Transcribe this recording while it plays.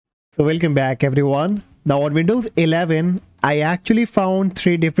So welcome back everyone. Now on Windows 11, I actually found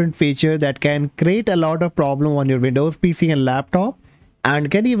 3 different features that can create a lot of problem on your Windows PC and laptop and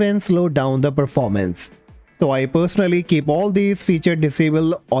can even slow down the performance. So I personally keep all these features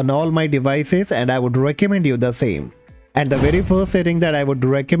disabled on all my devices and I would recommend you the same. And the very first setting that I would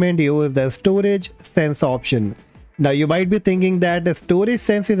recommend you is the storage sense option. Now you might be thinking that the storage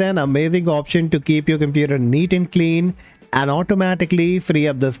sense is an amazing option to keep your computer neat and clean and automatically free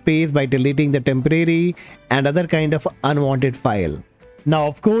up the space by deleting the temporary and other kind of unwanted file. Now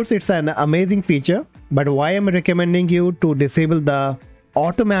of course it's an amazing feature, but why I'm recommending you to disable the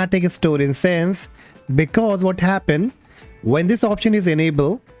automatic storage sense, because what happens when this option is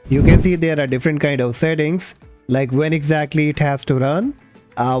enabled, you can see there are different kind of settings, like when exactly it has to run,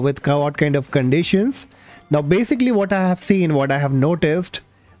 with what kind of conditions. Now basically what I have seen, what I have noticed,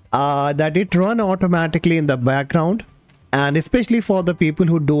 that it run automatically in the background, and especially for the people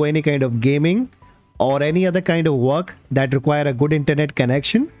who do any kind of gaming or any other kind of work that require a good internet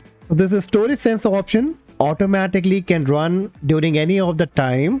connection. So this is storage sense option automatically can run during any of the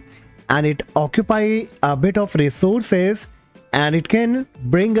time, and it occupy a bit of resources and it can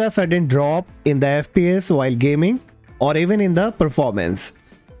bring a sudden drop in the FPS while gaming or even in the performance.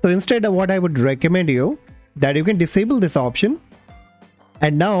 So instead of what I would recommend you that you can disable this option,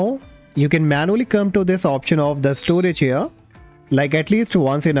 and now you can manually come to this option of the storage here, like at least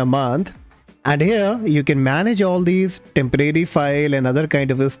once in a month, and here you can manage all these temporary file and other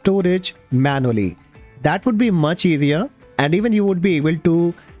kind of storage manually. That would be much easier, and even you would be able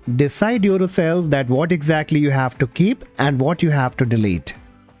to decide yourself that what exactly you have to keep and what you have to delete.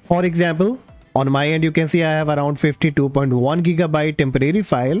 For example, on my end you can see I have around 52.1 gigabyte temporary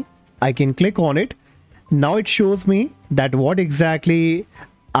file. I can click on it. Now it shows me that what exactly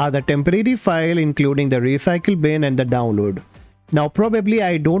are the temporary file, including the recycle bin and the download. Now probably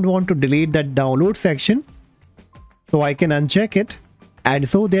I don't want to delete that download section, so I can uncheck it, and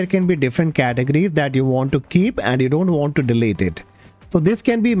so there can be different categories that you want to keep and you don't want to delete it. So this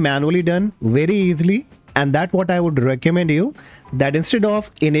can be manually done very easily, and that's what I would recommend you, that instead of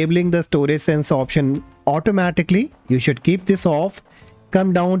enabling the storage sense option automatically, you should keep this off.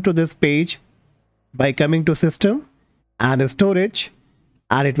 Come down to this page by coming to system and storage,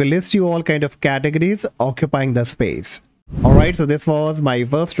 and it will list you all kind of categories occupying the space. Alright, so this was my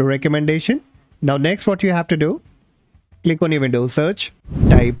first recommendation. Now next what you have to do, click on your Windows search,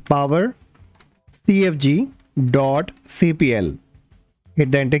 type power cfg.cpl,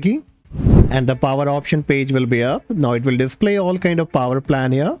 hit the enter key, and the power option page will be up. Now it will display all kind of power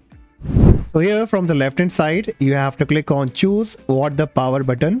plan here. So here from the left hand side you have to click on choose what the power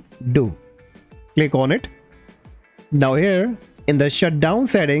button do. Click on it. Now here in the shutdown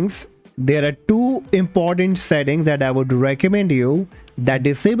settings, there are 2 important settings that I would recommend you that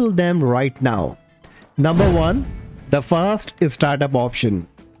disable them right now. Number 1, the fast startup option.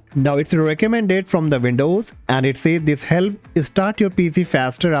 Now it's recommended from the Windows, and it says this help start your PC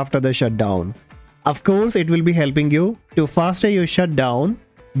faster after the shutdown. Of course it will be helping you to faster your shutdown,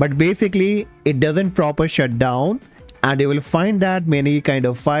 but basically it doesn't proper shut down, and you will find that many kind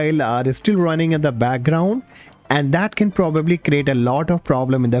of files are still running in the background, and that can probably create a lot of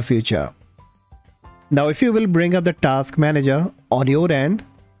problem in the future. Now if you will bring up the task manager on your end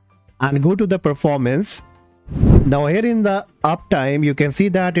and go to the performance, now here in the uptime you can see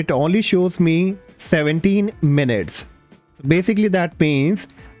that it only shows me 17 minutes. So basically that means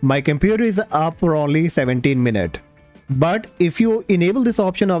my computer is up for only 17 minutes. But if you enable this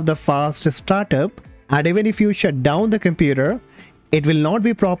option of the fast startup, and even if you shut down the computer, it will not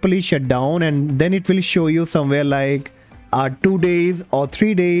be properly shut down, and then it will show you somewhere like 2 days or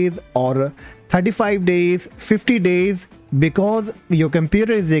 3 days or 35 days, 50 days, because your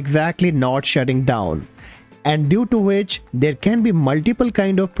computer is exactly not shutting down, and due to which there can be multiple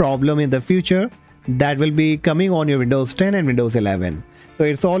kind of problem in the future that will be coming on your Windows 10 and Windows 11. So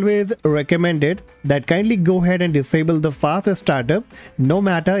it's always recommended that kindly go ahead and disable the fast startup, no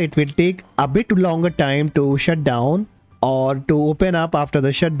matter it will take a bit longer time to shut down or to open up after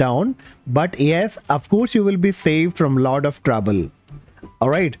the shutdown, but yes, of course you will be saved from a lot of trouble.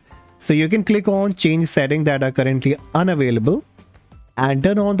 Alright, so you can click on change settings that are currently unavailable and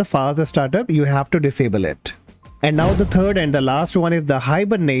turn on the fast startup. You have to disable it. And now the third and the last one is the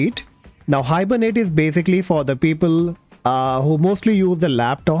Hibernate. Now Hibernate is basically for the people who mostly use the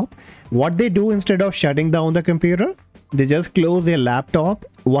laptop. What they do, instead of shutting down the computer, they just close their laptop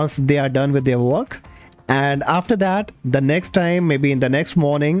once they are done with their work, and after that the next time, maybe in the next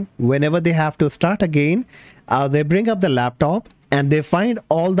morning, whenever they have to start again, they bring up the laptop and they find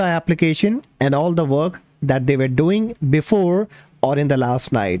all the application and all the work that they were doing before or in the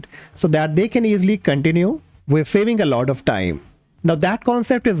last night, so that they can easily continue with saving a lot of time. Now that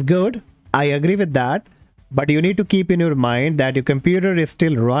concept is good, I agree with that, but you need to keep in your mind that your computer is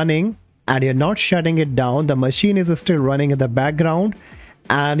still running and you're not shutting it down. The machine is still running in the background,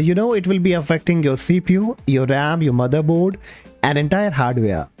 and it will be affecting your CPU, your RAM, your motherboard, and entire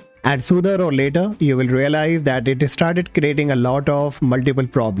hardware. And sooner or later, you will realize that it started creating a lot of multiple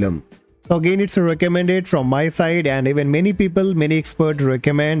problems. So again, it's recommended from my side, and even many experts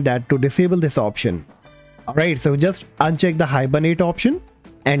recommend that to disable this option. Alright, so just uncheck the Hibernate option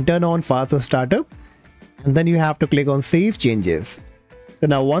and turn on faster startup, and then you have to click on save changes. So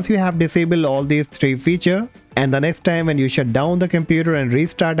now once you have disabled all these 3 features, and the next time when you shut down the computer and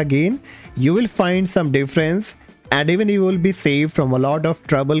restart again, you will find some difference, and even you will be saved from a lot of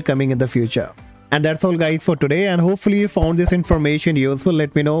trouble coming in the future. And that's all guys for today, and hopefully you found this information useful.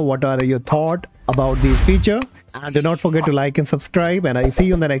 Let me know what are your thoughts about this feature, and do not forget to like and subscribe, and I see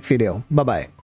you in the next video. Bye bye.